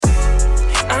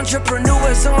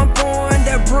Entrepreneurs on born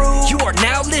that brew. You are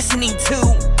now listening to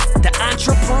the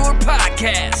Entrepreneur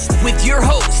Podcast with your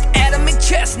host, Adam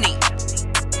McChesney.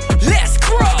 Let's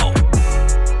grow!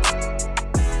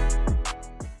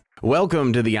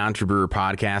 Welcome to the Entrepreneur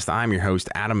Podcast. I'm your host,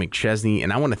 Adam McChesney,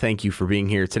 and I want to thank you for being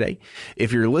here today.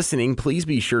 If you're listening, please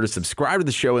be sure to subscribe to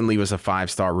the show and leave us a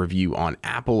 5-star review on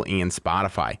Apple and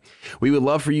Spotify. We would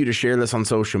love for you to share this on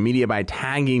social media by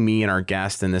tagging me and our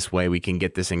guest, and this way we can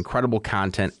get this incredible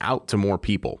content out to more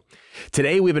people.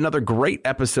 Today, we have another great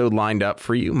episode lined up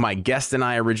for you. My guest and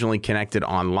I originally connected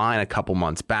online a couple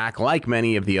months back, like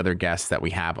many of the other guests that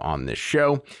we have on this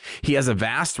show. He has a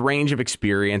vast range of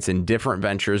experience in different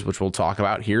ventures, which we'll talk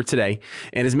about here today,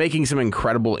 and is making some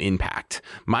incredible impact.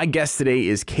 My guest today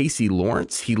is Casey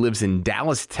Lawrence. He lives in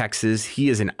Dallas, Texas. He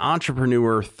is an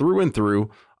entrepreneur through and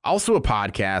through, also a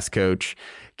podcast coach,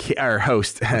 or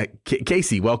host.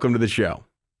 Casey, welcome to the show.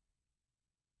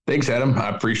 Thanks, Adam. I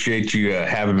appreciate you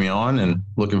having me on and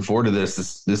looking forward to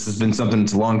this. This has been something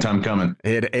that's a long time coming.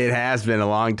 It has been a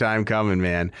long time coming,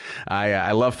 man.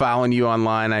 I love following you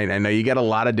online. I know you got a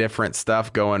lot of different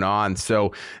stuff going on.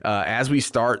 So as we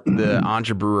start the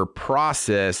entrepreneur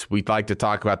process, we'd like to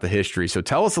talk about the history. So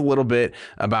tell us a little bit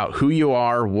about who you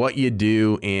are, what you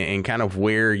do, and kind of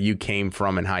where you came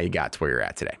from and how you got to where you're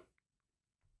at today.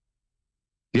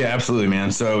 Yeah, absolutely,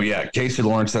 man. So yeah, Casey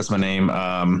Lawrence, that's my name.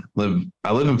 I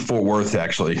live in Fort Worth,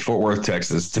 actually. Fort Worth,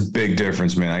 Texas. It's a big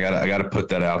difference, man. I gotta put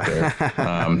that out there.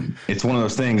 It's one of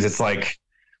those things. It's like,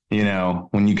 you know,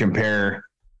 when you compare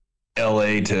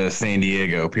LA to San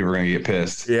Diego, people are gonna get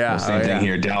pissed. Yeah. Well, same thing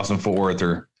here. Dallas and Fort Worth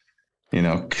are, you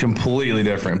know, completely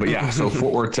different. But yeah, so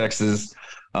Fort Worth, Texas.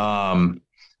 You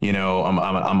know, I'm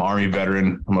an Army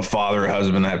veteran. I'm a father, a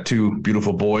husband. I have 2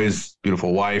 beautiful boys,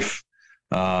 beautiful wife.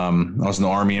 I was in the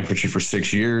Army infantry for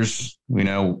 6 years, you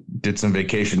know, did some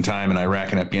vacation time in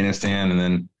Iraq and Afghanistan. And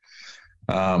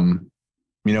then,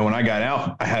 you know, when I got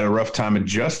out, I had a rough time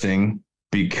adjusting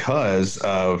because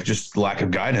of just lack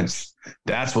of guidance.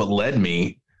 That's what led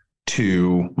me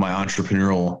to my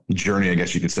entrepreneurial journey, I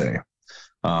guess you could say.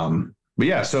 But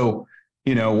yeah, so,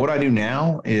 you know, what I do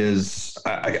now is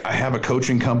I have a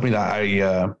coaching company that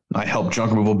I help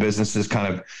junk removal businesses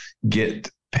kind of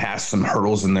get past some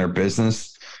hurdles in their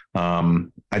business.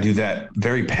 I do that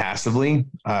very passively.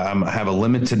 I have a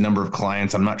limited number of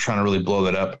clients. I'm not trying to really blow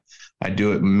that up. I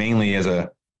do it mainly as I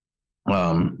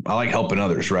like helping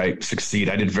others, right? Succeed.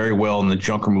 I did very well in the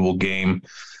junk removal game.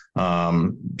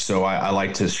 So I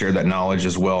like to share that knowledge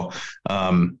as well.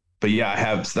 But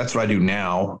yeah, so that's what I do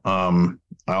now.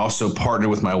 I also partnered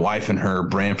with my wife in her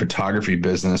brand photography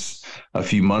business a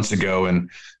few months ago and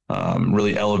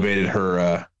really elevated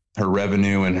her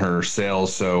revenue and her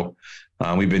sales. So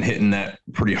we've been hitting that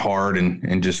pretty hard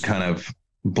and just kind of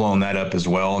blown that up as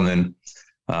well. And then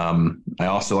I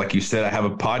also, like you said, I have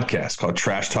a podcast called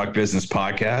Trash Talk Business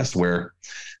Podcast where,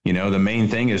 you know, the main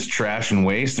thing is trash and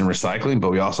waste and recycling,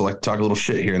 but we also like to talk a little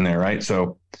shit here and there. Right.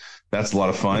 So that's a lot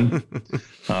of fun.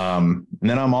 And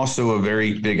then I'm also a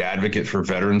very big advocate for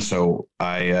veterans. So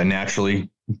I naturally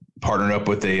partnered up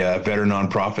with a veteran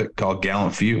nonprofit called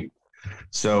Gallant Few.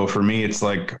 So for me, it's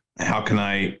like, how can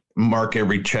I mark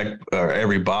every check or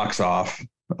every box off?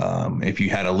 If you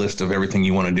had a list of everything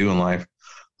you want to do in life,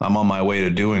 I'm on my way to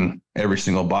doing every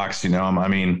single box. You know, I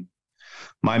mean,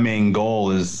 my main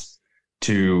goal is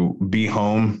to be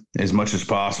home as much as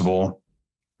possible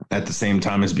at the same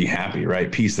time as be happy, right?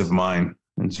 Peace of mind.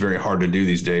 It's very hard to do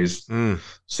these days.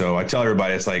 So I tell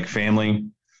everybody it's like family,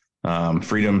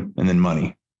 freedom, and then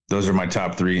money. Those are my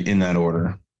top 3 in that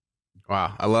order.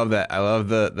 Wow. I love that. I love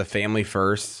the family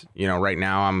first. You know, right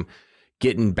now I'm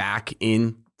getting back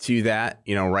into that,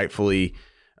 you know, rightfully,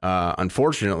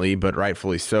 unfortunately, but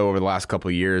rightfully so over the last couple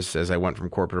of years as I went from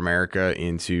corporate America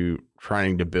into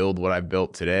trying to build what I've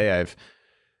built today. I've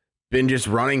been just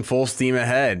running full steam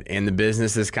ahead and the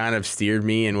business has kind of steered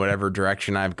me in whatever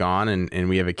direction I've gone and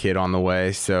we have a kid on the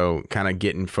way. So kind of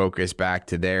getting focused back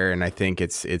to there. And I think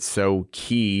it's so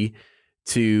key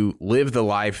to live the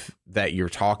life that you're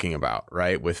talking about,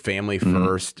 right? With family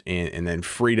first and then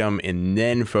freedom and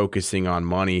then focusing on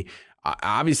money.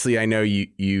 Obviously, I know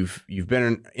you've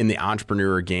been in the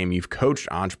entrepreneur game. You've coached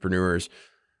entrepreneurs.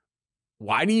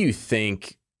 Why do you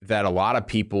think that a lot of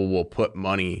people will put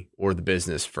money or the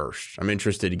business first? I'm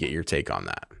interested to get your take on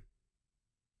that.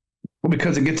 Well,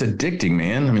 because it gets addicting,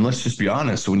 man. I mean, let's just be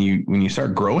honest. When you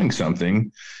start growing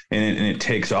something and it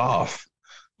takes off,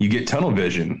 you get tunnel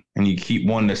vision and you keep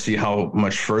wanting to see how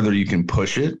much further you can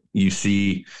push it. You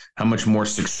see how much more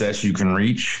success you can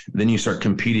reach. Then you start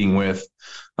competing with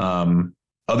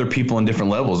a other people in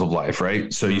different levels of life,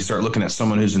 right? So you start looking at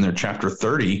someone who's in their chapter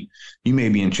 30, you may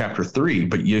be in chapter 3,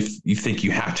 but you think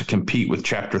you have to compete with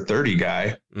chapter 30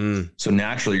 guy. So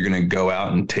naturally you're going to go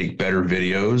out and take better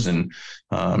videos and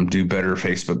do better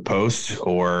Facebook posts,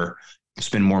 or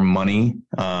spend more money,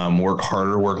 work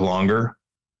harder, work longer,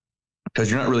 because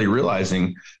you're not really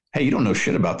realizing, hey, you don't know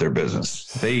shit about their business.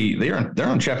 They're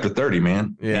on chapter 30,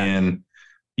 man. Yeah. And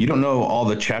you don't know all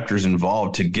the chapters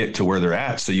involved to get to where they're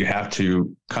at. So you have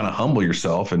to kind of humble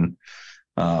yourself, and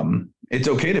it's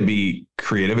okay to be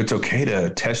creative. It's okay to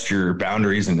test your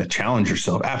boundaries and to challenge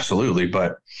yourself. Absolutely.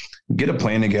 But get a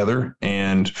plan together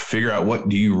and figure out, what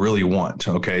do you really want?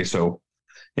 Okay. So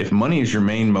if money is your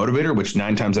main motivator, which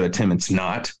 9 times out of 10, it's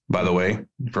not, by the way,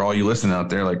 for all you listening out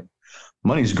there, like,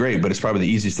 money's great, but it's probably the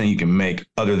easiest thing you can make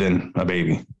other than a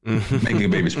baby. Making a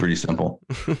baby is pretty simple.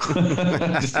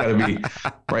 Just got to be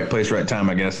right place, right time,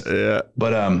 I guess. Yeah.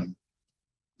 But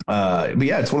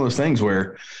yeah, it's one of those things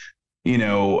where,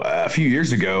 a few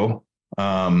years ago,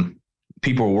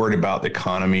 people were worried about the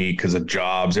economy because of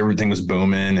jobs. Everything was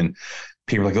booming, and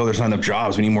people were like, oh, there's not enough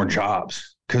jobs. We need more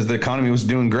jobs, because the economy was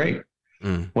doing great.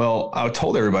 Well, I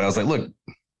told everybody, I was like, look,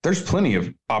 there's plenty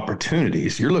of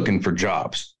opportunities. You're looking for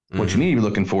jobs. What you need to be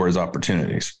looking for is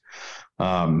opportunities.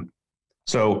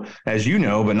 So as you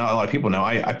know, but not a lot of people know,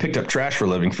 I picked up trash for a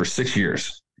living for 6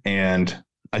 years, and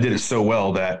I did it so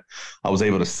well that I was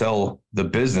able to sell the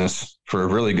business for a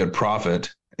really good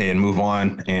profit and move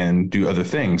on and do other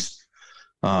things.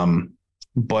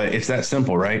 But it's that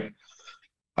simple, right?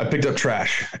 I picked up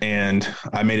trash and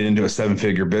I made it into a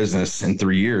 7-figure business in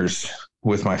 3 years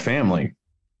with my family.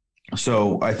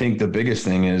 So I think the biggest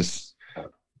thing is,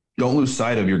 don't lose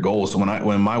sight of your goals.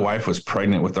 When my wife was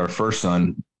pregnant with our first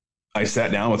son, I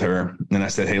sat down with her and I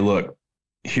said, hey, look,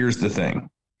 here's the thing.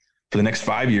 For the next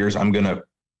 5 years, I'm going to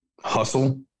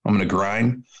hustle. I'm going to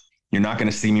grind. You're not going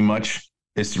to see me much.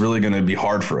 It's really going to be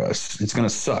hard for us. It's going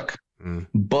to suck.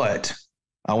 But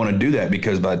I want to do that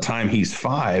because by the time he's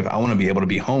 5, I want to be able to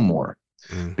be home more,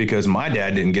 because my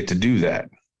dad didn't get to do that.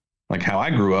 Like how I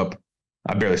grew up,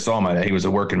 I barely saw my dad. He was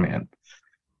a working man.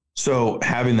 So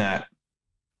having that,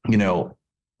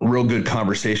 real good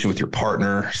conversation with your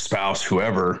partner, spouse,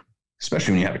 whoever,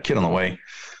 especially when you have a kid on the way,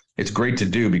 it's great to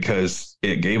do because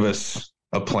it gave us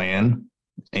a plan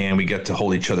and we get to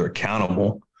hold each other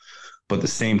accountable. But at the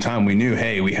same time, we knew,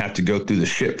 hey, we have to go through the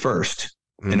shit first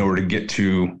in order to get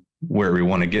to where we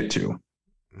want to get to.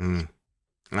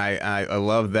 I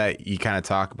love that you kind of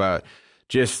talk about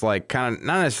just like kind of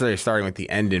not necessarily starting with the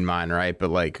end in mind, right? But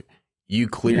like you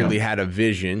clearly had a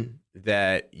vision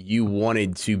that you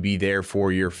wanted to be there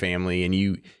for your family, and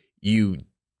you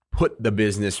put the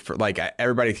business for, like,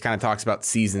 everybody kind of talks about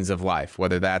seasons of life,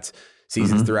 whether that's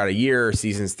seasons throughout a year or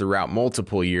seasons throughout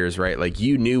multiple years, right? Like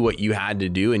you knew what you had to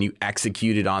do and you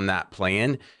executed on that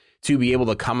plan to be able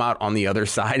to come out on the other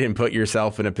side and put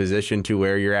yourself in a position to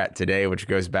where you're at today, which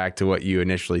goes back to what you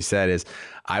initially said is,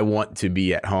 I want to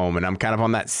be at home. And I'm kind of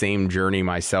on that same journey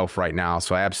myself right now.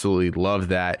 So I absolutely love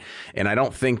that. And I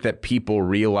don't think that people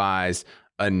realize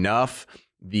enough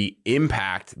the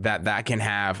impact that that can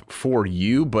have for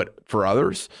you, but for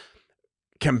others,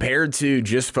 compared to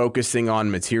just focusing on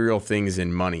material things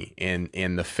and money and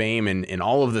the fame and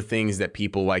all of the things that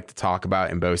people like to talk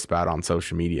about and boast about on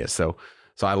social media. So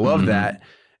I love that.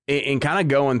 And kind of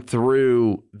going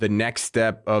through the next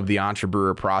step of the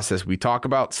entrepreneur process, we talk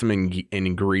about some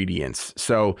ingredients.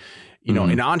 So, in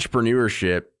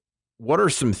entrepreneurship, what are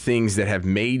some things that have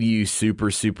made you super,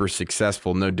 super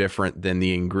successful, no different than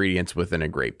the ingredients within a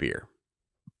great beer?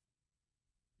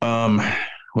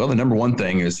 Well, the number one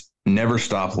thing is never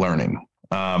stop learning.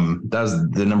 That's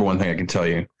the number one thing I can tell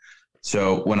you.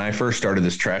 So when I first started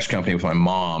this trash company with my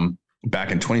mom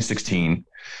back in 2016,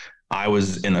 I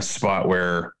was in a spot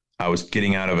where I was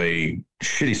getting out of a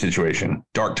shitty situation,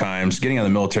 dark times. Getting out of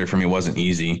the military for me wasn't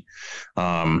easy.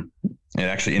 It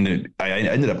actually I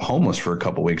ended up homeless for a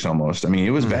couple of weeks almost. I mean,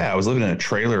 it was bad. I was living in a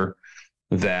trailer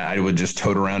that I would just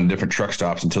tote around to different truck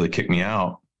stops until they kicked me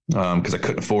out because I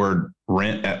couldn't afford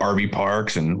rent at RV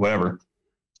parks and whatever.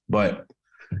 But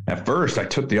at first, I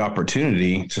took the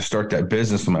opportunity to start that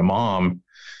business with my mom,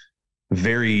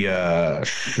 very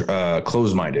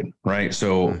closed-minded, right?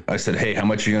 So I said, hey, how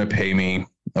much are you going to pay me?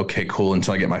 Okay, cool.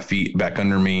 Until I get my feet back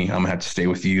under me, I'm going to have to stay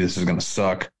with you. This is going to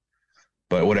suck.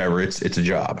 But whatever, it's a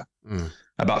job.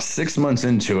 About 6 months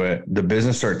into it, the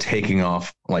business started taking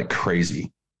off like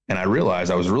crazy. And I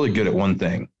realized I was really good at one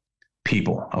thing,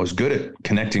 people. I was good at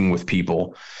connecting with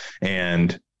people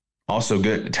and also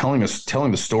good at telling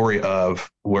the story of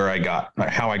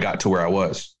how I got to where I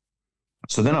was.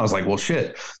 So then I was like, well,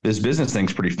 shit, this business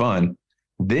thing's pretty fun.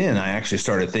 Then I actually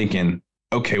started thinking,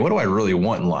 okay, what do I really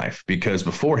want in life? Because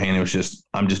beforehand, it was just,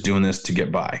 I'm just doing this to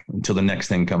get by until the next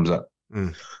thing comes up.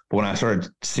 But when I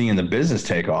started seeing the business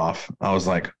take off, I was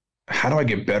like, how do I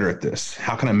get better at this?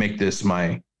 How can I make this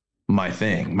my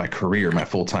thing, my career, my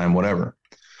full-time, whatever?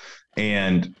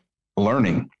 And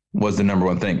learning was the number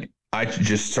one thing. I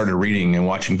just started reading and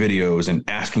watching videos and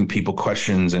asking people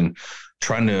questions and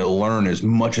trying to learn as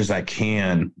much as I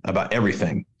can about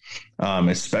everything,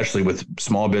 especially with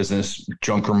small business,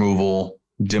 junk removal,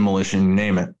 demolition,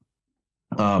 name it.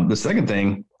 The second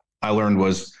thing I learned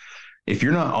was if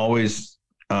you're not always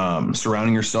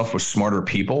surrounding yourself with smarter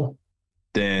people,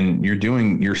 then you're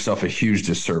doing yourself a huge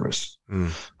disservice.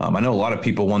 I know a lot of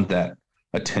people want that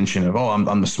attention of, oh,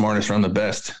 I'm the smartest or I'm the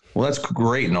best. Well, that's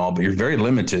great and all, but you're very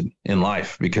limited in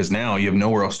life because now you have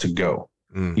nowhere else to go.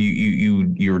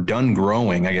 You're done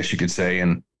growing, I guess you could say.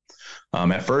 And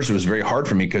at first it was very hard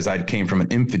for me because I came from an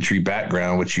infantry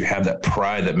background, which you have that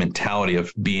pride, that mentality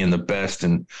of being the best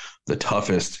and the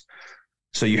toughest.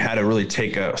 So you had to really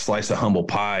take a slice of humble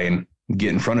pie and get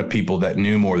in front of people that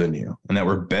knew more than you and that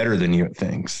were better than you at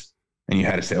things. And you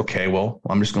had to say, okay, well,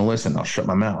 I'm just going to listen. I'll shut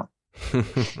my mouth.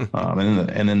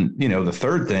 And then, the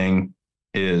third thing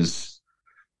is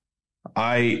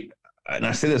I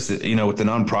say this, with the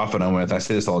nonprofit I'm with, I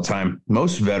say this all the time.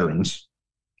 Most veterans,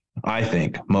 I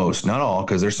think most, not all,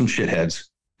 because there's some shitheads,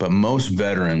 but most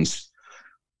veterans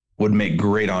would make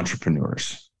great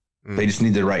entrepreneurs. They just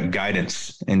need the right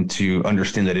guidance and to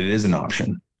understand that it is an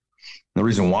option. The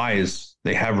reason why is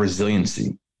they have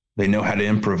resiliency. They know how to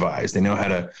improvise. They know how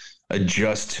to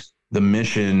adjust the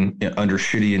mission under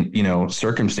shitty,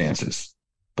 circumstances.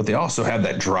 But they also have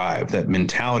that drive, that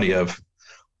mentality of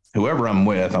whoever I'm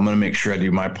with, I'm going to make sure I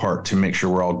do my part to make sure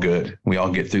we're all good. We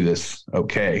all get through this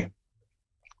okay.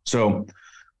 So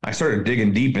I started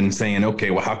digging deep and saying,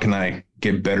 okay, well, how can I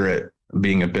get better at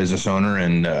being a business owner?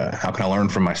 And how can I learn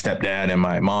from my stepdad and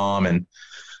my mom and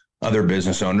other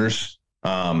business owners?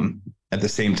 At the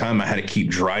same time, I had to keep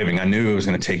driving. I knew it was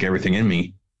going to take everything in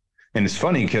me. And it's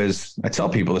funny because I tell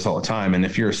people this all the time. And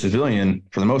if you're a civilian,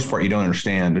 for the most part, you don't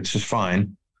understand. It's just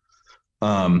fine.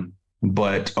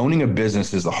 But owning a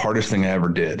business is the hardest thing I ever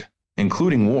did,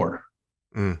 including war.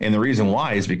 And the reason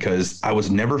why is because I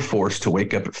was never forced to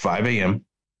wake up at 5 a.m.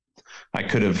 I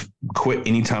could have quit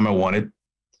anytime I wanted.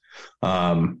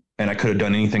 And I could have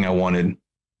done anything I wanted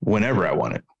whenever I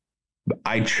wanted. But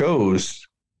I chose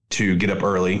to get up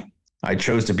early. I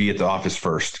chose to be at the office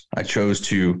first. I chose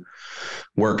to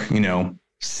work,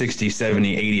 60,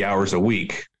 70, 80 hours a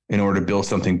week in order to build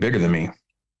something bigger than me.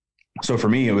 So for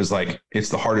me, it was like, it's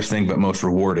the hardest thing, but most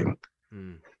rewarding.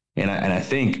 And I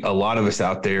think a lot of us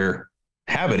out there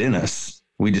have it in us.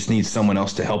 We just need someone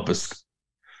else to help us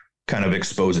kind of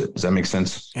expose it. Does that make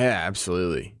sense? Yeah,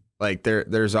 absolutely. Like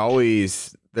there's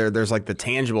always there's like the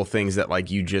tangible things that like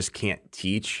you just can't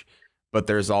teach. But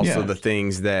there's also the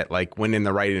things that, like, when in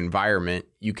the right environment,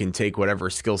 you can take whatever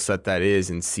skill set that is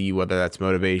and see whether that's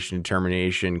motivation,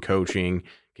 determination, coaching,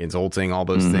 consulting, all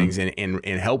those things, and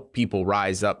help people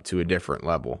rise up to a different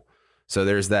level. So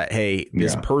there's that, hey,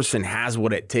 this person has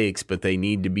what it takes, but they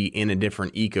need to be in a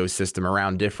different ecosystem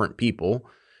around different people.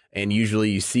 And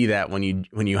usually you see that when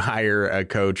you hire a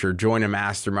coach or join a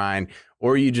mastermind,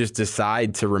 or you just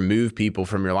decide to remove people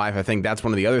from your life. I think that's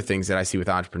one of the other things that I see with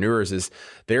entrepreneurs is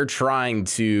they're trying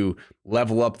to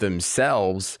level up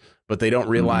themselves, but they don't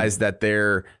realize that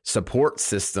their support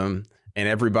system and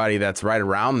everybody that's right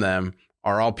around them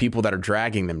are all people that are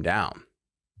dragging them down.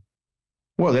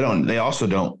 Well, they also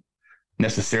don't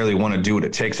necessarily want to do what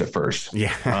it takes at first.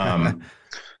 Yeah.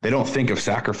 They don't think of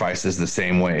sacrifices the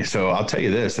same way. So I'll tell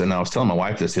you this, and I was telling my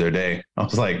wife this the other day. I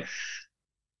was like,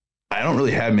 I don't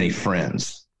really have many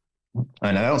friends.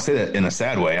 And I don't say that in a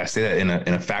sad way. I say that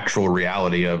in a factual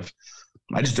reality of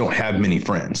I just don't have many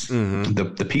friends.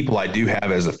 The people I do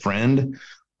have as a friend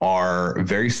are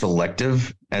very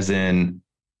selective, as in,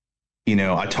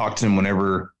 I talk to them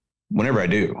whenever I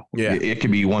do. Yeah. It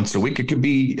could be once a week. It could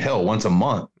be once a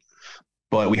month.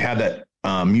 But we have that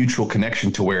mutual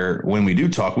connection to where when we do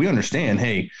talk, we understand,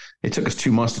 hey, it took us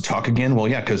 2 months to talk again. Well,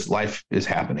 yeah, because life is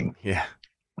happening. Yeah.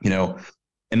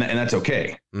 And that's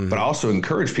okay. But I also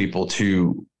encourage people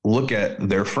to look at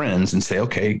their friends and say,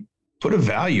 okay, put a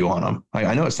value on them.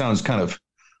 I know it sounds kind of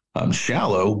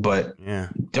shallow, but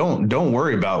don't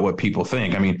worry about what people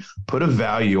think. I mean, put a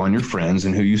value on your friends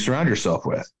and who you surround yourself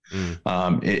with.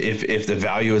 If the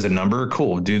value is a number,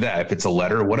 cool, do that. If it's a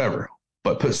letter, whatever.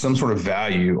 But put some sort of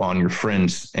value on your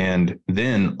friends and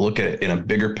then look at it in a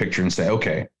bigger picture and say,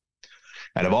 okay,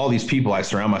 out of all these people I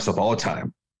surround myself all the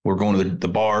time, we're going to the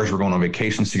bars, we're going on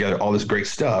vacations together, all this great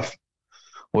stuff.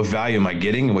 What value am I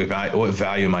getting and what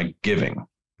value am I giving?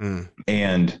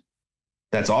 And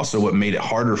that's also what made it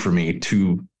harder for me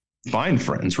to find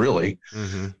friends, really,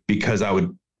 because I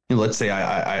would, let's say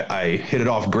I hit it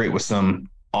off great with some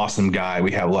awesome guy.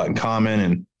 We have a lot in common.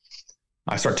 And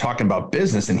I start talking about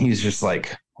business and he's just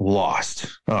like lost.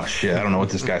 Oh shit. I don't know what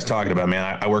this guy's talking about,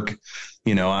 man. I work,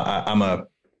 I'm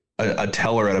a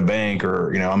teller at a bank,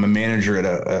 or, I'm a manager at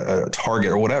a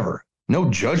Target or whatever. No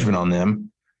judgment on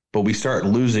them, but we start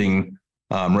losing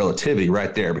relativity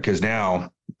right there, because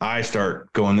now I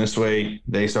start going this way,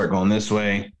 they start going this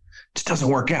way. It just doesn't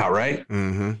work out, right?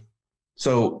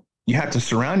 So you have to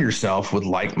surround yourself with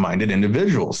like-minded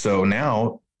individuals. So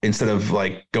now, instead of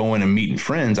like going and meeting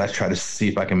friends, I try to see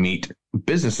if I can meet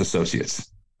business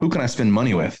associates. Who can I spend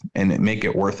money with and make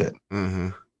it worth it?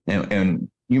 And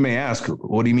you may ask,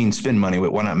 what do you mean spend money?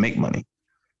 Why not make money?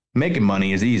 Making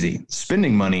money is easy.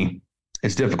 Spending money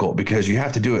is difficult because you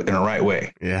have to do it in the right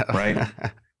way. Yeah. Right.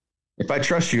 If I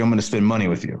trust you, I'm going to spend money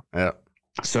with you. Yeah.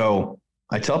 So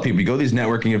I tell people, you go to these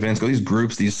networking events, go to these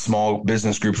groups, these small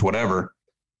business groups, whatever.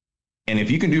 And if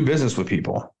you can do business with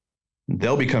people,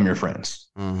 they'll become your friends.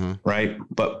 Right.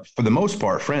 But for the most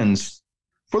part, friends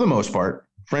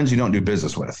you don't do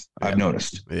business with, I've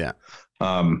noticed. Yeah.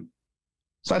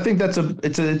 So I think it's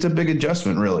a big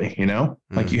adjustment, really,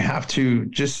 like you have to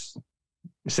just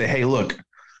say, hey, look,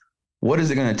 what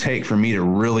is it going to take for me to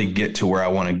really get to where I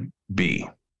want to be?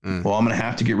 Well, I'm going to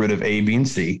have to get rid of A, B, and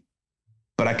C,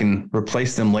 but I can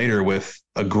replace them later with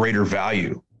a greater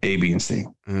value, A, B, and C.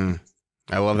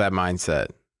 I love that mindset.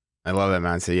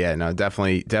 Yeah, no,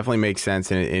 definitely makes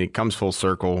sense. And it comes full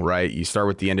circle, right? You start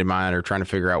with the end in mind, or trying to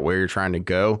figure out where you're trying to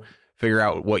go, figure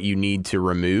out what you need to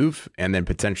remove, and then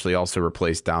potentially also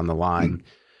replace down the line.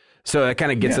 So that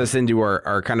kind of gets us into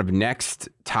our kind of next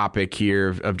topic here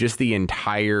of just the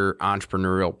entire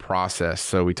entrepreneurial process.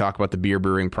 So we talk about the beer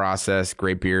brewing process,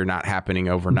 great beer not happening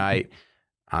overnight.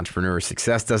 Entrepreneur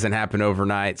success doesn't happen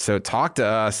overnight. So talk to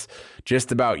us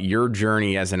just about your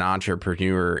journey as an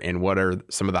entrepreneur, and what are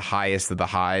some of the highest of the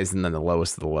highs and then the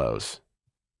lowest of the lows.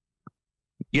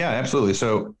 Yeah, absolutely.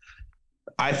 So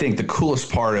I think the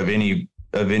coolest part of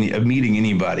meeting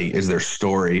anybody is their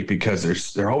story,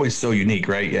 because they're always so unique,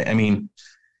 right? I mean,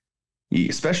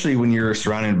 especially when you're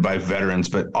surrounded by veterans,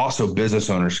 but also business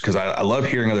owners, because I love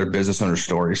hearing other business owner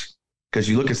stories, because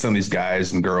you look at some of these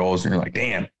guys and girls and you're like,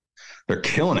 damn, they're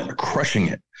killing it, they're crushing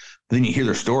it. But then you hear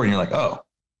their story and you're like, oh,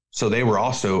 so they were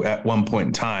also at one point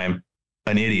in time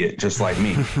an idiot just like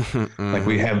me. Like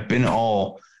we've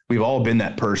all been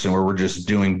that person where we're just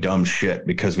doing dumb shit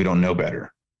because we don't know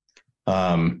better.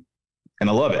 And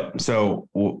I love it. So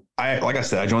like I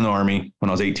said, I joined the Army when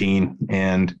I was 18,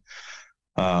 and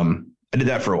I did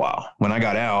that for a while. When I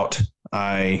got out,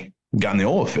 I got in the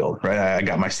oil field, right? I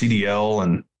got my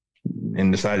CDL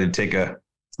and decided to take a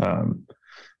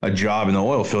job in the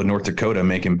oil field in North Dakota,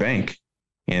 making bank.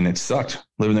 And it sucked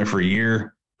living there for a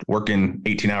year, working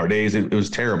 18-hour days. It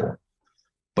was terrible,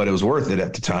 but it was worth it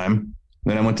at the time.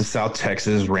 Then I went to South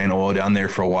Texas, ran oil down there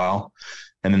for a while,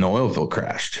 and then the oil field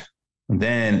crashed.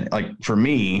 Then, like, for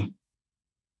me,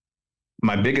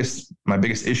 my biggest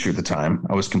issue at the time,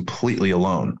 I was completely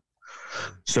alone.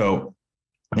 So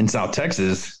in South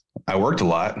Texas, I worked a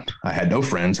lot. I had no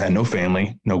friends, had no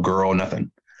family, no girl,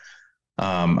 nothing.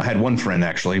 I had one friend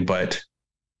actually, but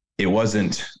it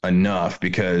wasn't enough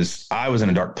because I was in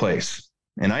a dark place,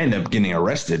 and I ended up getting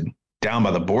arrested down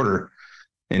by the border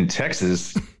in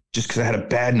Texas just because I had a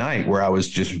bad night where I was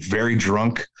just very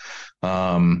drunk.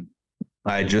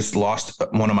 I just lost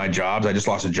one of my jobs. I just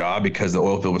lost a job because the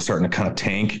oil field was starting to kind of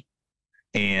tank,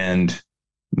 and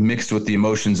mixed with the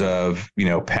emotions of,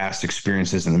 past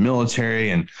experiences in the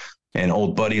military and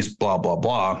old buddies, blah, blah,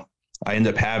 blah. I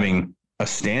ended up having a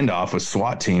standoff with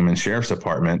SWAT team and sheriff's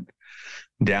department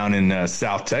down in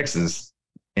South Texas.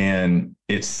 And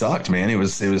it sucked, man. It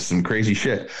was some crazy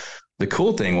shit. The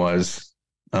cool thing was,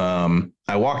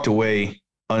 I walked away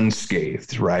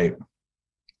unscathed, right?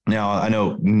 Now, I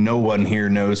know no one here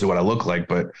knows what I look like,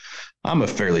 but I'm a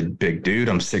fairly big dude.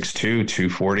 I'm 6'2",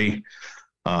 240.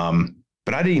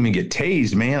 But I didn't even get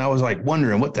tased, man. I was like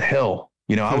wondering what the hell,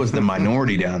 I was the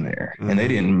minority down there, and they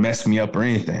didn't mess me up or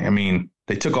anything. I mean,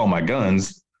 they took all my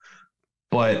guns,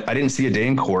 but I didn't see a day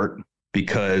in court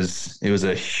because it was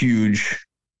a huge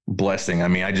blessing. I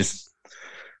mean,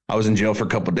 I was in jail for a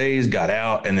couple of days, got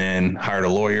out, and then hired a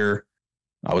lawyer.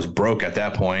 I was broke at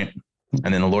that point.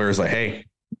 And then the lawyer's like, hey,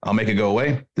 I'll make it go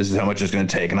away. This is how much it's going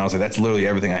to take. And I was like, that's literally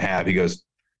everything I have. He goes,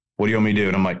 what do you want me to do?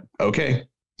 And I'm like, okay.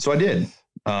 So I did.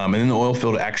 And then the oil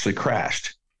field actually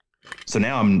crashed. So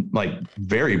now I'm like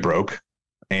very broke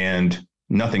and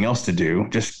nothing else to do.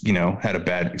 Just, had a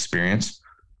bad experience.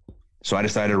 So I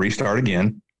decided to restart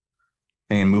again.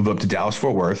 and moved up to Dallas,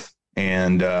 Fort Worth.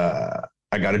 And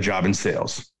I got a job in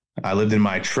sales. I lived in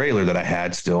my trailer that I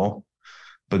had still,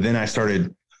 but then I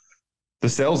started the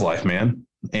sales life, man.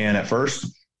 And at first,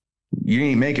 you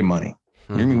ain't making money.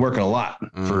 You're gonna be working a lot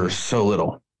for so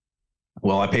little.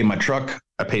 Well, I paid my truck,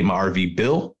 I paid my RV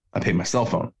bill, I paid my cell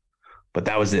phone, but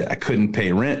that was it. I couldn't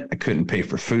pay rent. I couldn't pay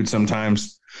for food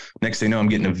sometimes. Next thing you know, I'm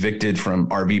getting evicted from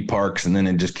RV parks, and then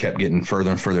it just kept getting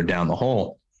further and further down the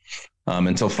hole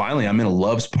until finally I'm in a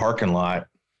Love's parking lot.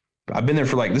 I've been there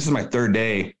for this is my third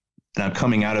day, and I'm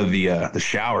coming out of the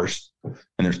showers, and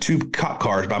there's 2 cop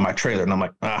cars by my trailer, and I'm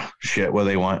like, shit, what do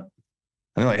they want? And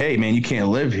they're like, hey, man, you can't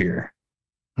live here.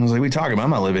 I was like, what are you talking about?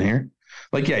 I'm not living here.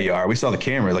 Like, yeah, you are. We saw the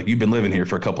camera. Like, you've been living here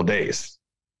for a couple of days.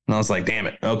 And I was like, damn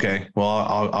it. Okay, well,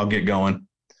 I'll get going.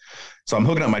 So I'm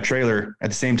hooking up my trailer at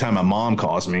the same time my mom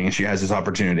calls me, and she has this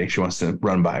opportunity. She wants to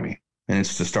run by me, and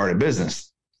it's to start a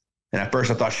business. And at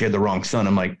first I thought she had the wrong son.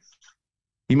 I'm like,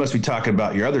 you must be talking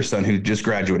about your other son who just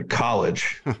graduated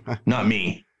college, not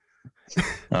me.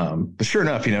 But sure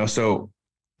enough, so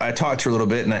I talked to her a little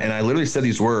bit, and I literally said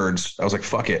these words. I was like,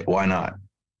 fuck it. Why not?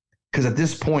 Because at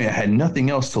this point I had nothing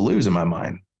else to lose in my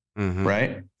mind.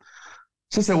 Right.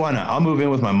 So I said, why not? I'll move in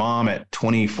with my mom at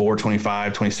 24,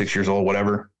 25, 26 years old,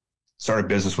 whatever. Start a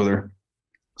business with her.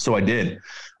 So I did.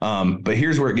 But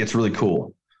here's where it gets really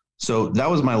cool. So that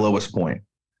was my lowest point.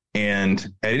 And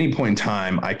at any point in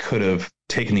time, I could have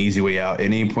taken the easy way out. At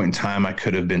any point in time, I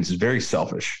could have been very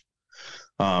selfish.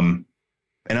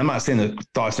 And I'm not saying the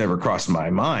thoughts never crossed my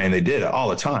mind. They did all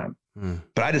the time.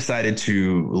 But I decided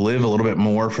to live a little bit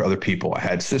more for other people. I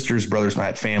had sisters, brothers, and I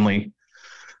had family.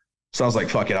 So I was like,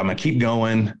 fuck it. I'm going to keep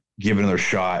going, give it another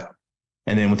shot.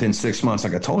 And then within 6 months,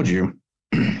 like I told you,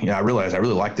 I realized I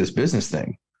really like this business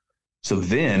thing. So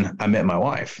then I met my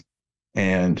wife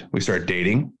and we started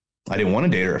dating. I didn't want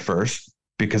to date her at first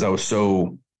because I was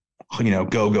so,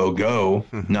 go,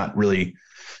 not really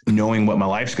knowing what my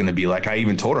life's going to be like. I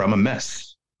even told her I'm a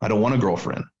mess. I don't want a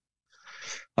girlfriend.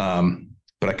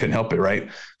 But I couldn't help it. Right.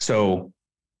 So,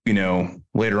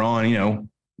 later on,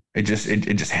 it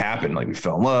just happened. Like we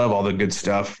fell in love, all the good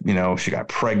stuff, she got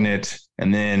pregnant,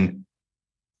 and then,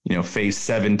 phase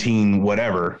 17,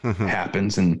 whatever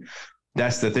happens. And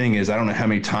that's the thing is, I don't know how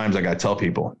many times I got to tell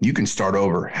people, you can start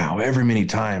over however many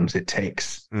times it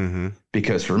takes.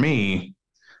 Because for me,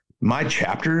 my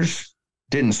chapters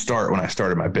didn't start when I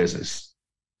started my business.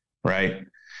 Right.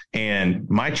 And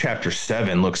my chapter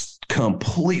 7 looks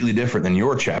completely different than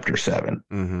your chapter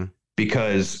 7.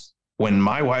 Because when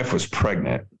my wife was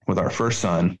pregnant with our first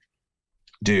son,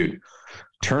 dude,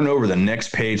 turn over the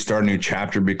next page, start a new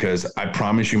chapter, because I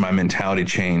promise you my mentality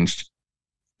changed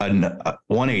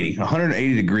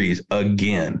 180 degrees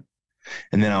again.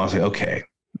 And then I was like, okay,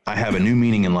 I have a new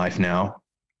meaning in life now.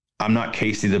 I'm not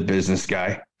Casey, the business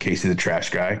guy, Casey, the trash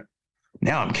guy.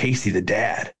 Now I'm Casey, the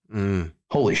dad.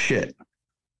 Holy shit.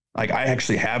 Like I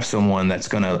actually have someone that's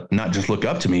going to not just look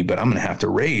up to me, but I'm going to have to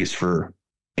raise for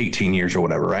 18 years or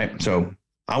whatever. Right. So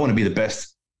I want to be the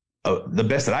best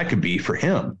that I could be for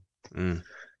him.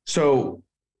 So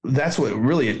that's what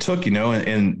really it took,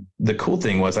 and the cool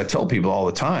thing was I tell people all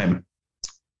the time,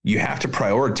 you have to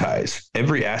prioritize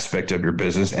every aspect of your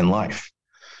business and life.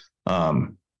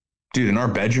 Dude, in our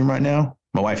bedroom right now,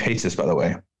 my wife hates this, by the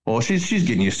way. Well, she's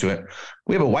getting used to it.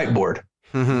 We have a whiteboard,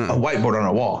 a whiteboard on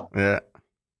our wall. Yeah.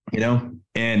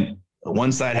 And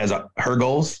one side has her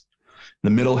goals, the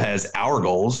middle has our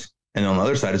goals, and on the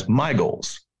other side is my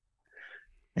goals.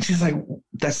 And she's like,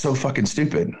 that's so fucking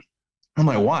stupid. I'm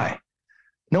like, why?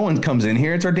 No one comes in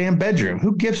here. It's our damn bedroom.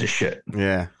 Who gives a shit?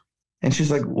 Yeah. And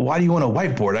she's like, why do you want a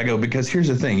whiteboard? I go, because here's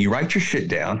the thing. You write your shit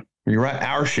down. You write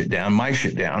our shit down, my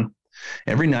shit down.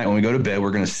 Every night when we go to bed,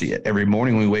 we're going to see it. Every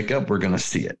morning when we wake up, we're going to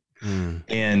see it.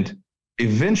 And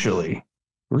eventually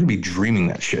we're going to be dreaming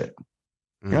that shit.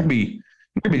 You're going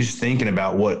to be just thinking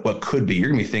about what could be. You're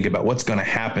going to be thinking about what's going to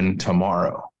happen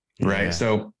tomorrow. Right. Yeah.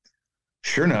 So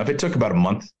sure enough, it took about a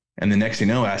month. And the next thing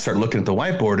you know, I start looking at the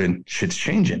whiteboard and shit's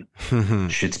changing.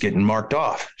 Shit's getting marked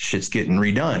off. Shit's getting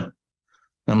redone. And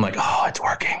I'm like, oh, it's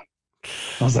working.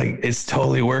 I was like, it's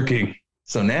totally working.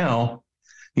 So now,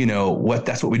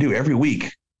 that's what we do every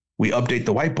week. We update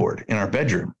the whiteboard in our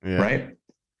bedroom. Yeah. Right.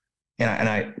 And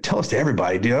I tell this to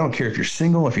everybody, dude, I don't care if you're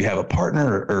single, if you have a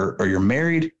partner or you're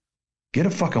married, get a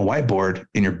fucking whiteboard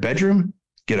in your bedroom,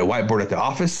 get a whiteboard at the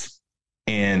office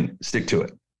and stick to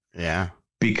it. Yeah.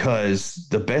 Because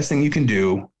the best thing you can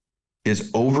do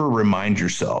is remind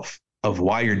yourself of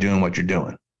why you're doing what you're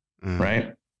doing.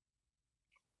 Right.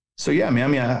 So, yeah,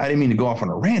 man, I didn't mean to go off on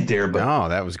a rant there, but no,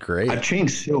 that was great. I've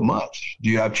changed so much,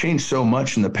 dude. I've changed so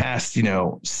much in the past,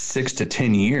 6 to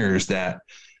 10 years that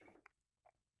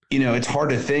it's hard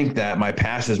to think that my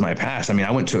past is my past. I mean,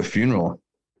 I went to a funeral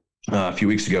a few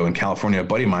weeks ago in California. A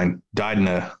buddy of mine died in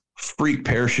a freak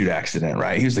parachute accident,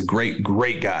 right? He was a great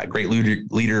guy, great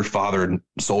leader, father,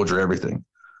 soldier, everything.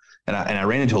 And I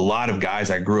ran into a lot of guys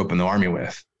I grew up in the Army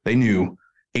with. They knew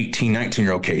 18,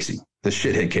 19-year-old Casey, the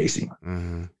shithead Casey.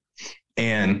 Mm-hmm.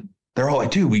 And they're all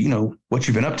like, dude, what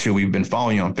you've been up to? We've been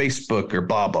following you on Facebook or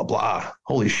blah, blah, blah.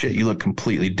 Holy shit, you look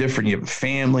completely different. You have a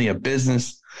family, a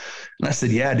business. And I said,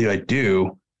 yeah, dude, I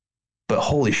do. But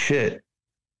holy shit,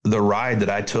 the ride that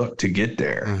I took to get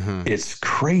there, it's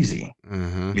crazy,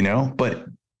 but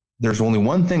there's only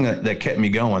one thing that kept me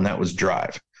going. That was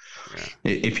drive. Yeah.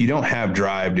 If you don't have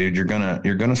drive, dude, you're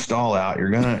gonna stall out. You're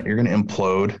gonna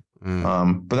implode.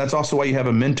 But that's also why you have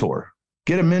a mentor.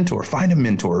 Get a mentor, find a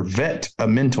mentor, vet a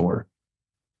mentor.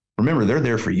 Remember, they're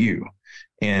there for you,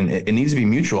 and it needs to be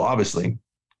mutual, obviously.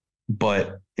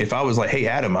 But if I was like, hey,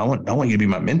 Adam, I want you to be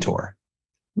my mentor,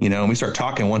 and we start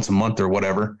talking once a month or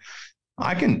whatever,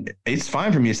 it's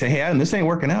fine for me to say, hey, Adam, this ain't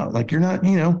working out. Like, you're not,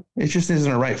 it just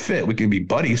isn't a right fit. We could be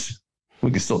buddies. We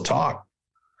can still talk,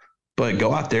 but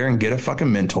go out there and get a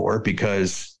fucking mentor,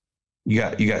 because you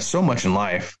got so much in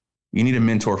life. You need a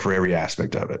mentor for every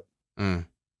aspect of it.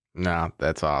 No,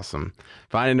 that's awesome.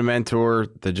 Finding a mentor,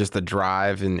 the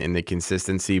drive and the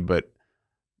consistency, but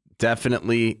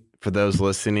definitely for those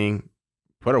listening,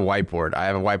 put a whiteboard. I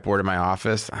have a whiteboard in my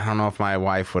office. I don't know if my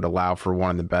wife would allow for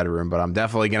one in the bedroom, but I'm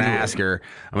definitely going to ask her.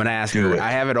 I'm going to ask her.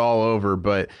 I have it all over,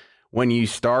 but when you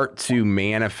start to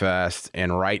manifest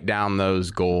and write down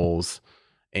those goals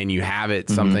and you have it,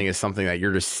 something is something that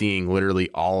you're just seeing literally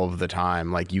all of the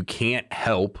time. Like, you can't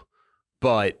help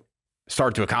but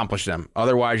start to accomplish them.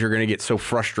 Otherwise, you're going to get so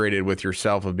frustrated with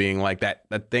yourself of being like, that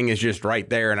thing is just right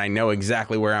there and I know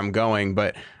exactly where I'm going,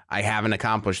 but I haven't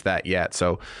accomplished that yet.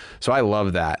 So I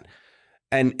love that.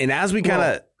 And as we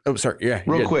kind of,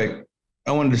 real quick,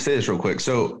 I wanted to say this real quick.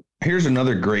 So here's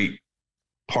another great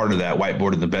part of that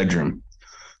whiteboard in the bedroom.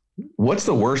 What's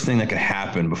the worst thing that could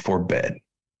happen before bed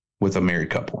with a married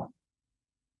couple?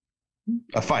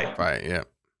 A fight. Yeah.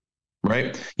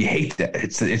 Right? You hate that.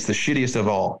 It's the shittiest of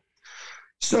all.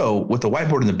 So with the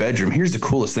whiteboard in the bedroom, here's the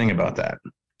coolest thing about that.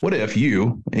 What if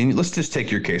and let's just take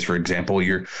your case, for example,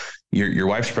 your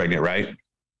wife's pregnant, right?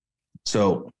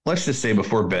 So let's just say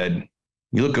before bed,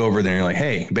 you look over there and you're like,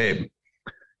 hey, babe,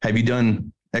 have you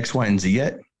done X, Y, and Z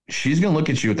yet? She's going to look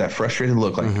at you with that frustrated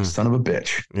look like, son of a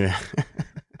bitch.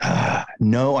 Yeah.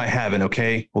 No, I haven't.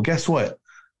 Okay. Well, guess what?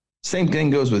 Same thing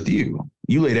goes with you.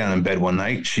 You lay down in bed one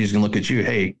night. She's going to look at you.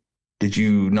 Hey, did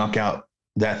you knock out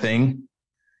that thing?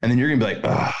 And then you're going to be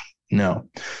like, no.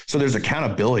 So there's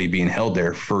accountability being held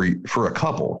there for a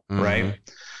couple. Right.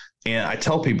 And I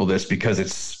tell people this because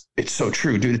it's so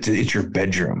true, dude. It's your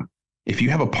bedroom. If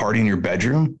you have a party in your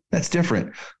bedroom, that's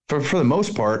different. For the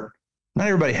most part, not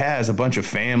everybody has a bunch of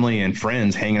family and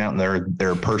friends hanging out in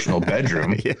their personal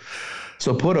bedroom. Yeah.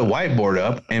 So put a whiteboard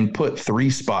up and put 3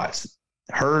 spots,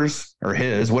 hers or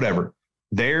his, whatever,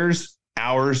 theirs,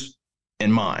 ours,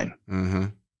 and mine.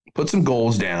 Put some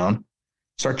goals down,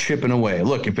 start chipping away.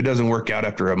 Look, if it doesn't work out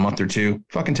after a month or 2,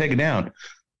 fucking take it down,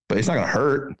 but it's not going to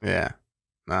hurt. Yeah.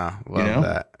 No, love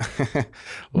that.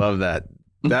 Love that.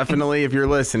 Definitely. If you're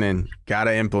listening, got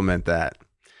to implement that.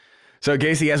 So,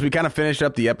 Casey, as we kind of finish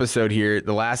up the episode here,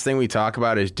 the last thing we talk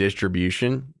about is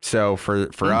distribution. So for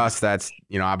us, that's,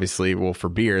 obviously, for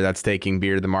beer, that's taking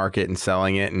beer to the market and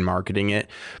selling it and marketing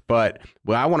it. But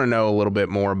I want to know a little bit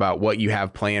more about what you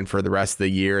have planned for the rest of the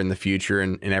year and the future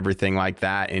and everything like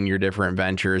that in your different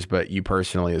ventures, but you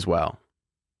personally as well.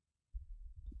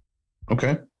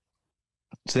 Okay.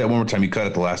 Say that one more time. You cut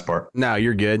at the last part. No,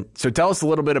 you're good. So tell us a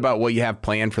little bit about what you have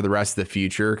planned for the rest of the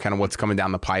future, kind of what's coming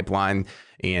down the pipeline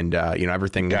and,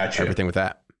 everything with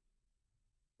that.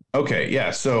 Okay. Yeah.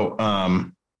 So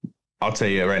I'll tell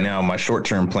you right now, my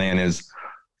short-term plan is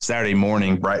Saturday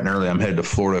morning, bright and early. I'm headed to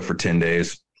Florida for 10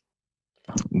 days,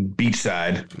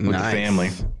 beachside with the family.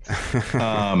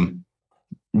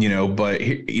 But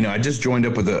I just joined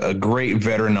up with a great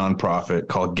veteran nonprofit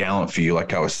called Gallant Few,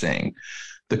 like I was saying.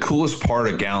 The coolest part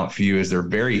of Gallant Few is they're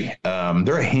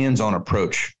a hands-on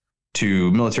approach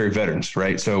to military veterans,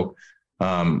 right? So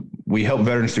we help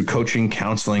veterans through coaching,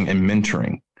 counseling, and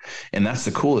mentoring. And that's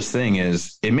the coolest thing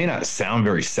is it may not sound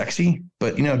very sexy,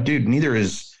 but dude, neither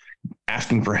is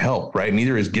asking for help, right?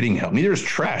 Neither is getting help. Neither is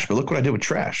trash, but look what I did with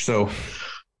trash. So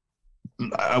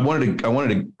I wanted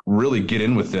to really get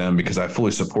in with them because I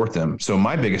fully support them. So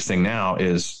my biggest thing now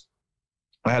is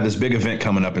I have this big event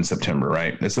coming up in September,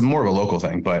 right? It's more of a local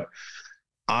thing, but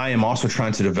I am also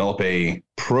trying to develop a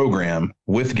program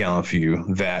with Gallant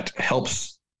Few that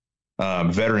helps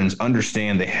veterans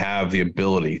understand they have the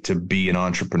ability to be an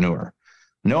entrepreneur.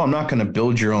 No, I'm not going to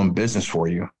build your own business for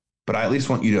you, but I at least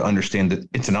want you to understand that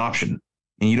it's an option,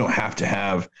 and you don't have to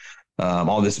have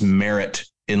all this merit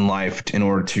in life in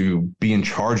order to be in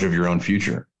charge of your own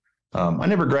future. I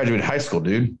never graduated high school,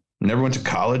 dude. Never went to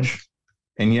college.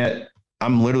 And yet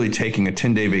I'm literally taking a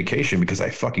 10-day vacation because I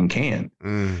fucking can.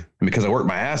 And because I work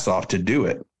my ass off to do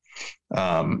it.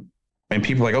 And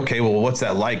people are like, okay, well, what's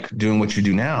that like doing what you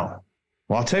do now?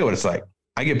 Well, I'll tell you what it's like.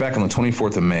 I get back on the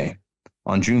 24th of May.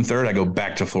 On June 3rd, I go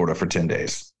back to Florida for 10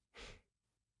 days.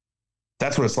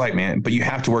 That's what it's like, man. But you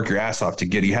have to work your ass off to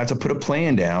get it. You have to put a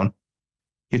plan down.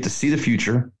 You have to see the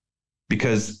future,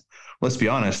 because let's be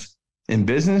honest, in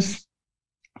business,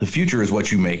 the future is what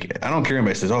you make it. I don't care if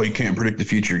anybody says, oh, you can't predict the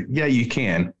future. Yeah, you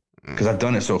can, because I've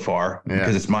done it so far,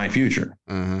 because it's my future.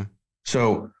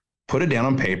 So put it down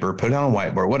on paper, put it on a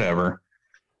whiteboard, whatever.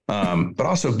 But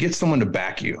also get someone to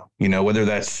back you, whether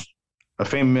that's a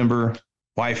family member,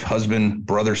 wife, husband,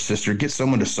 brother, sister, get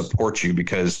someone to support you,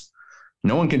 because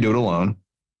no one can do it alone.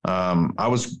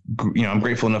 I'm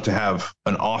grateful enough to have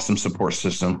an awesome support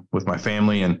system with my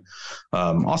family, and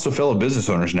also fellow business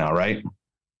owners now, right?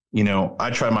 I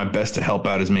try my best to help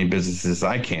out as many businesses as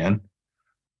I can,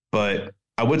 but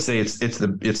I would say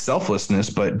it's selflessness,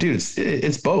 but dude,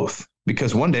 it's both,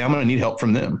 because one day I'm going to need help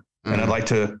from them. And I'd like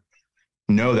to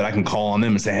know that I can call on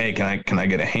them and say, hey, can I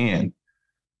get a hand?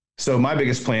 So my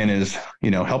biggest plan is,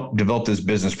 help develop this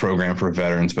business program for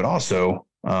veterans, but also,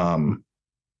 I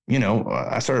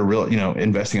started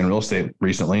investing in real estate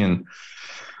recently, and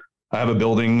I have a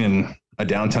building in a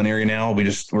downtown area now.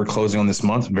 We're closing on this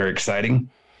month. Very exciting.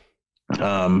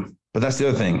 But that's the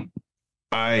other thing.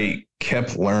 I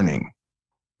kept learning,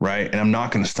 right? And I'm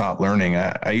not going to stop learning.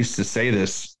 I used to say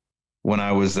this when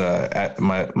I was at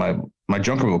my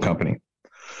junk removal company.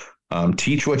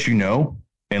 Teach what you know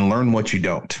and learn what you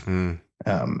don't.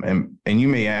 And you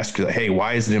may ask, hey,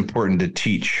 why is it important to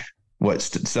teach what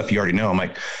stuff you already know? I'm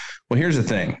like, well, here's the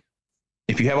thing.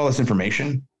 If you have all this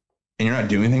information and you're not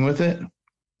doing anything with it,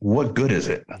 what good is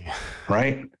it?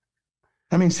 Right?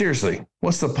 I mean, seriously,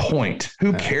 what's the point?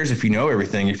 Who cares if you know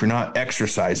everything, if you're not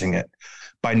exercising it?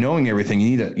 By knowing everything,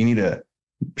 you need to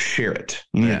share it.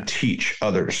 You need to teach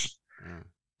others.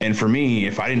 And for me,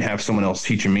 if I didn't have someone else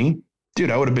teaching me,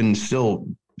 dude, I would have been still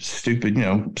stupid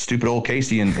old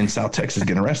Casey in South Texas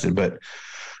getting arrested. But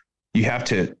you have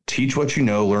to teach what you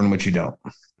know, learn what you don't.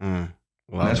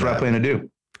 That's what I plan to do.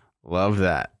 Love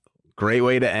that. Great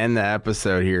way to end the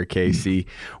episode here, Casey.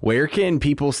 Where can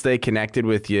people stay connected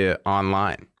with you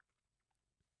online?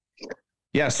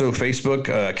 Yeah, so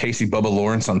Facebook, Casey Bubba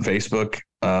Lawrence on Facebook.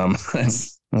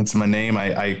 That's my name.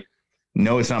 I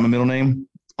know it's not my middle name.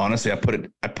 Honestly, I put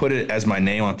it as my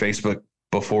name on Facebook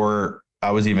before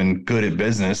I was even good at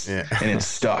business, and it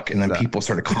stuck. And then people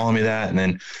started calling me that. And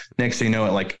then next thing you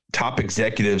know, like top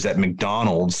executives at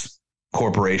McDonald's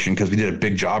Corporation, because we did a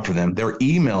big job for them, they're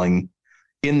emailing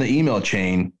in the email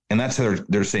chain, and that's how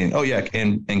they're saying, oh yeah,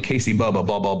 and Casey Bubba,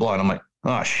 blah, blah, blah. And I'm like,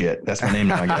 oh shit, that's my name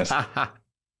now, I guess. I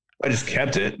just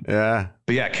kept it. Yeah.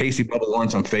 But yeah, Casey Bubba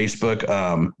Lawrence on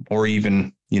Facebook, or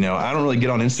even, I don't really get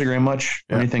on Instagram much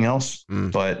or anything else,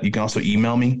 but you can also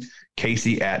email me,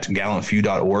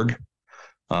 casey@gallantfew.org,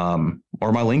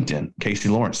 or my LinkedIn, Casey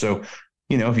Lawrence. So,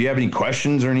 if you have any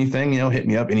questions or anything, hit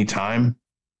me up anytime,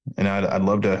 and I'd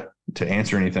love to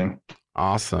answer anything.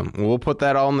 Awesome. We'll put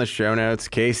that all in the show notes.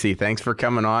 Casey, thanks for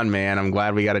coming on, man. I'm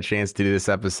glad we got a chance to do this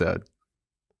episode.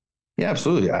 Yeah,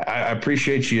 absolutely. I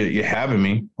appreciate you having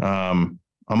me. I'm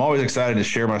always excited to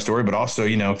share my story, but also,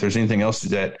 if there's anything else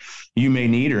that you may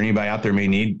need or anybody out there may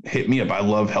need, hit me up. I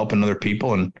love helping other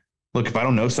people. And look, if I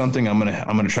don't know something, I'm going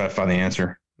to try to find the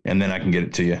answer, and then I can get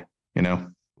it to you,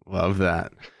 Love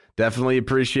that. Definitely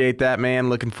appreciate that, man.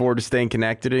 Looking forward to staying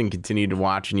connected and continue to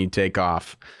watch you take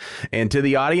off. And to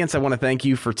the audience, I want to thank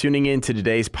you for tuning in to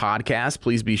today's podcast.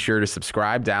 Please be sure to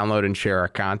subscribe, download, and share our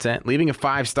content. Leaving a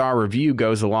 5-star review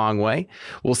goes a long way.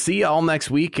 We'll see you all next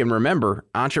week. And remember,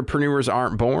 entrepreneurs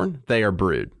aren't born, they are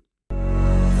brewed.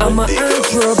 I'm an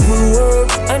entrepreneur.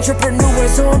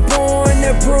 Entrepreneurs aren't born,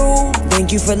 they're brewed.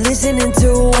 Thank you for listening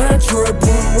to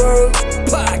Entrepreneur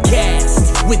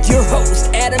Podcast with your host,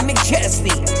 Adam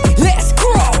McChesney.